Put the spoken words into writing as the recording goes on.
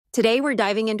Today we're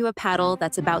diving into a paddle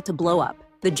that's about to blow up,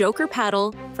 the Joker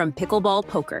paddle from Pickleball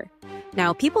Poker.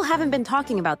 Now, people haven't been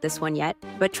talking about this one yet,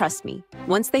 but trust me,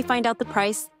 once they find out the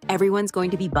price, everyone's going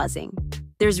to be buzzing.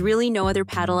 There's really no other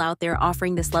paddle out there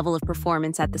offering this level of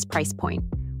performance at this price point.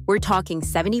 We're talking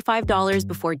 $75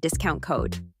 before discount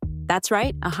code. That's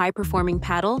right, a high-performing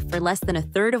paddle for less than a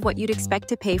third of what you'd expect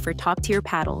to pay for top-tier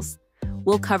paddles.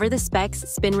 We'll cover the specs,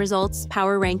 spin results,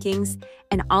 power rankings,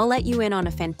 and I'll let you in on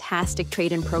a fantastic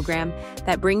trade-in program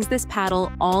that brings this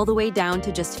paddle all the way down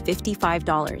to just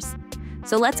 $55.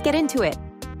 So let's get into it.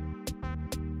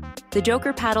 The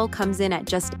Joker paddle comes in at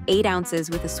just 8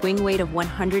 ounces with a swing weight of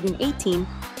 118,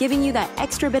 giving you that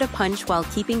extra bit of punch while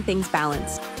keeping things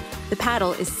balanced. The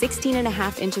paddle is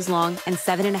 16.5 inches long and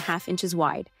 7.5 inches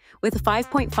wide, with a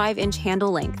 5.5-inch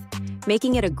handle length,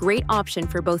 making it a great option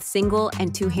for both single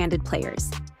and two-handed players.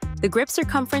 The grip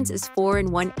circumference is 4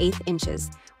 1/8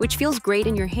 inches, which feels great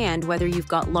in your hand whether you've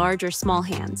got large or small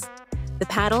hands. The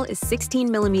paddle is 16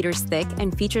 millimeters thick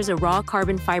and features a raw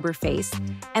carbon fiber face,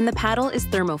 and the paddle is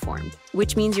thermoformed,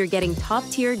 which means you're getting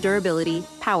top-tier durability,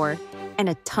 power, and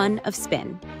a ton of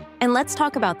spin. And let's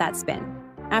talk about that spin.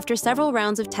 After several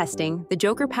rounds of testing, the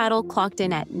Joker paddle clocked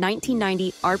in at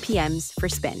 1990 RPMs for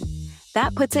spin.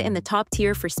 That puts it in the top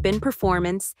tier for spin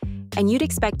performance, and you'd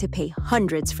expect to pay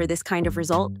hundreds for this kind of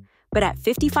result, but at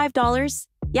 $55,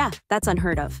 yeah, that's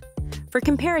unheard of. For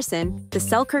comparison, the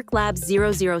Selkirk Labs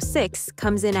 006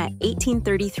 comes in at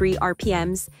 1833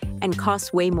 RPMs and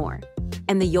costs way more,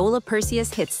 and the Yola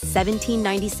Perseus hits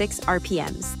 1796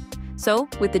 RPMs. So,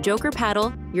 with the Joker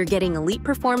paddle, you're getting elite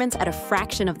performance at a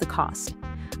fraction of the cost.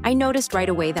 I noticed right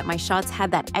away that my shots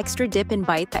had that extra dip and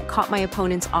bite that caught my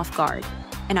opponents off guard,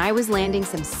 and I was landing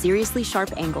some seriously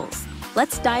sharp angles.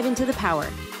 Let's dive into the power.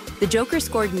 The Joker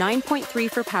scored 9.3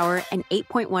 for power and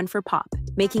 8.1 for pop,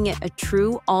 making it a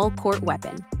true all-court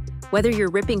weapon. Whether you're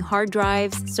ripping hard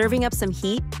drives, serving up some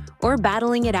heat, or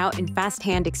battling it out in fast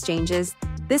hand exchanges,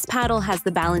 this paddle has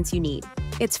the balance you need.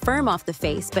 It's firm off the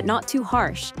face, but not too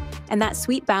harsh, and that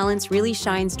sweet balance really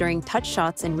shines during touch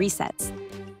shots and resets.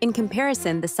 In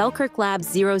comparison, the Selkirk Labs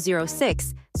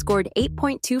 006 scored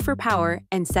 8.2 for power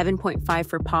and 7.5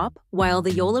 for pop, while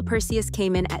the Yola Perseus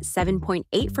came in at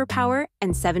 7.8 for power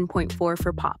and 7.4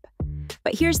 for pop.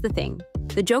 But here's the thing,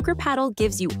 the Joker paddle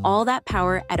gives you all that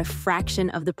power at a fraction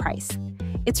of the price.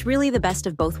 It's really the best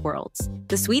of both worlds.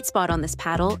 The sweet spot on this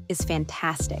paddle is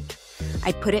fantastic.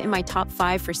 I'd put it in my top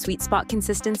 5 for sweet spot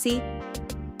consistency.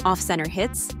 Off-center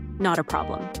hits, not a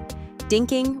problem.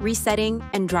 Dinking, resetting,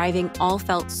 and driving all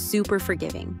felt super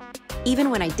forgiving. Even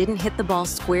when I didn't hit the ball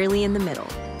squarely in the middle,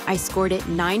 I scored it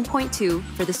 9.2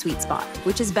 for the sweet spot,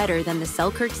 which is better than the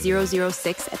Selkirk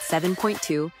 006 at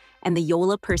 7.2 and the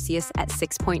Yola Perseus at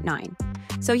 6.9.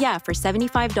 So yeah, for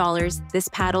 $75, this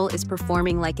paddle is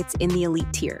performing like it's in the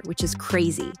elite tier, which is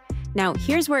crazy. Now,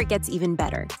 here's where it gets even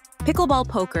better. Pickleball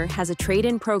Poker has a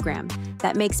trade-in program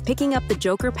that makes picking up the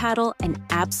Joker paddle an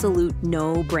absolute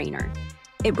no-brainer.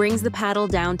 It brings the paddle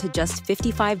down to just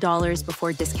 $55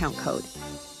 before discount code.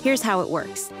 Here's how it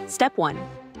works. Step 1.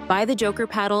 Buy the Joker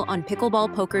paddle on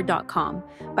pickleballpoker.com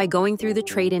by going through the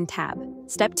trade-in tab.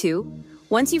 Step 2.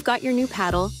 Once you've got your new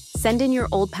paddle, send in your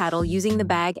old paddle using the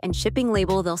bag and shipping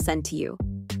label they'll send to you.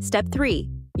 Step 3.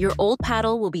 Your old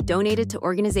paddle will be donated to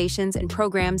organizations and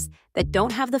programs that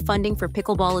don't have the funding for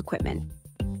pickleball equipment.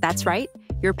 That's right,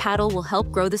 your paddle will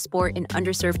help grow the sport in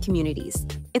underserved communities.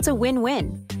 It's a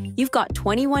win-win. You've got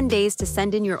 21 days to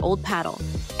send in your old paddle,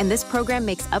 and this program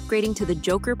makes upgrading to the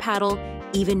Joker paddle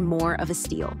even more of a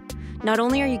steal. Not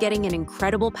only are you getting an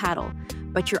incredible paddle,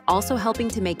 but you're also helping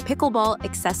to make pickleball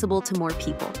accessible to more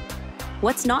people.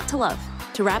 What's not to love?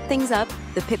 To wrap things up,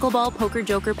 the Pickleball Poker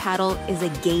Joker paddle is a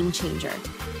game changer.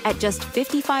 At just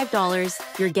 $55,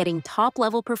 you're getting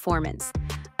top-level performance,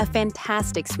 a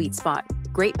fantastic sweet spot,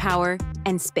 great power,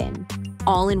 and spin,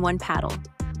 all in one paddle.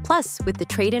 Plus, with the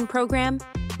trade-in program,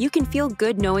 you can feel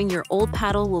good knowing your old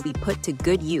paddle will be put to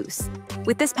good use.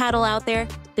 With this paddle out there,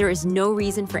 there is no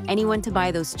reason for anyone to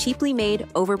buy those cheaply made,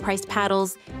 overpriced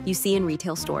paddles you see in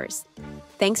retail stores.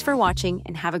 Thanks for watching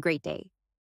and have a great day.